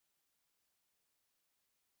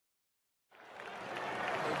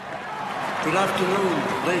Good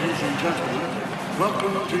afternoon, ladies and gentlemen.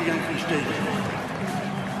 Welcome to Yankee Stadium.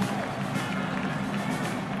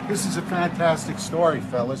 This is a fantastic story,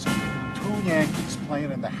 fellas. Two Yankees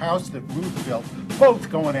playing in the house that Ruth built, both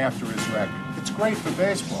going after his record. It's great for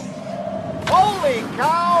baseball. Holy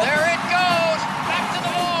cow! There it goes! Back to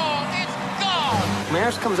the wall! It's gone!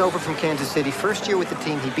 Maris comes over from Kansas City, first year with the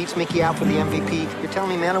team. He beats Mickey out for the MVP. You're telling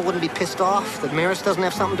me Manor wouldn't be pissed off that Maris doesn't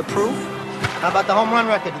have something to prove? How about the home run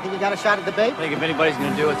record? You think you got a shot at the bait? I think if anybody's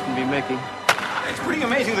going to do it, it's going to be Mickey. It's pretty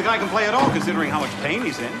amazing the guy can play at all, considering how much pain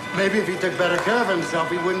he's in. Maybe if he took better care of himself,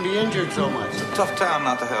 he wouldn't be injured so much. It's a tough town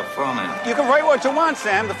not to have fun in. You can write what you want,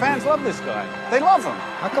 Sam. The fans love this guy. They love him.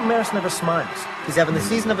 How come Maris never smiles? He's having the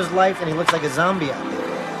season of his life, and he looks like a zombie out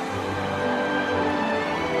there.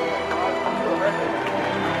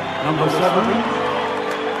 Number 7,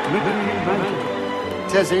 Mickey Mantle.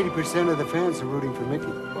 It says 80% of the fans are rooting for Mickey.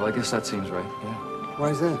 Well, I guess that seems right, yeah. Why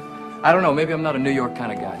is that? I don't know, maybe I'm not a New York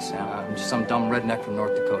kind of guy, Sam. I'm just some dumb redneck from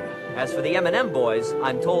North Dakota. As for the M&M boys,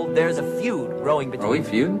 I'm told there's a feud growing between... Are we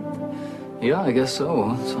feud? Yeah, I guess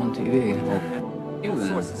so. It's on TV. Well, you then.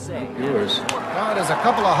 Sources say. Yours. Well, there's a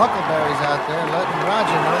couple of huckleberries out there letting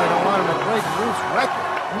Roger know they don't want him to break Ruth's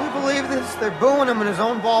record. Can you believe this? They're booing him in his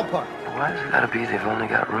own ballpark. Why's it gotta be they've only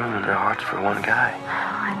got room in their hearts for one guy?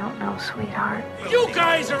 I don't know, sweetheart. You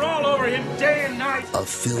guys are all over him day and night! A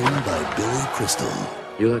film by Billy Crystal.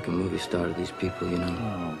 You're like a movie star to these people, you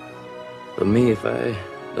know. But me, if I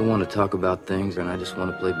don't want to talk about things and I just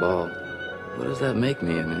want to play ball, what does that make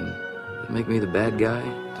me? I mean, does it make me the bad guy?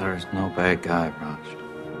 There's no bad guy, Raj.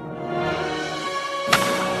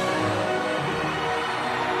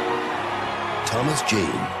 Thomas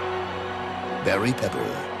Jane. Barry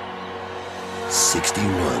Pepper. 61.